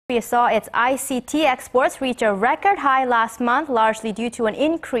industry saw its ICT exports reach a record high last month, largely due to an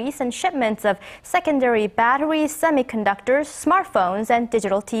increase in shipments of secondary batteries, semiconductors, smartphones, and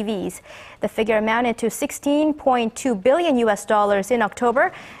digital TVs. The figure amounted to $16.2 billion in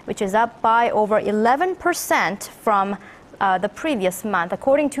October, which is up by over 11% from the previous month,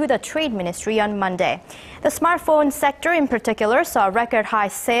 according to the Trade Ministry on Monday. The smartphone sector in particular saw record high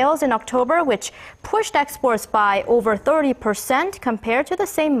sales in October, which pushed exports by over 30% compared to the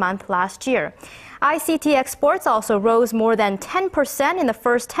same month last year. ICT exports also rose more than 10% in the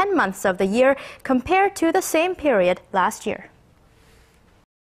first 10 months of the year compared to the same period last year.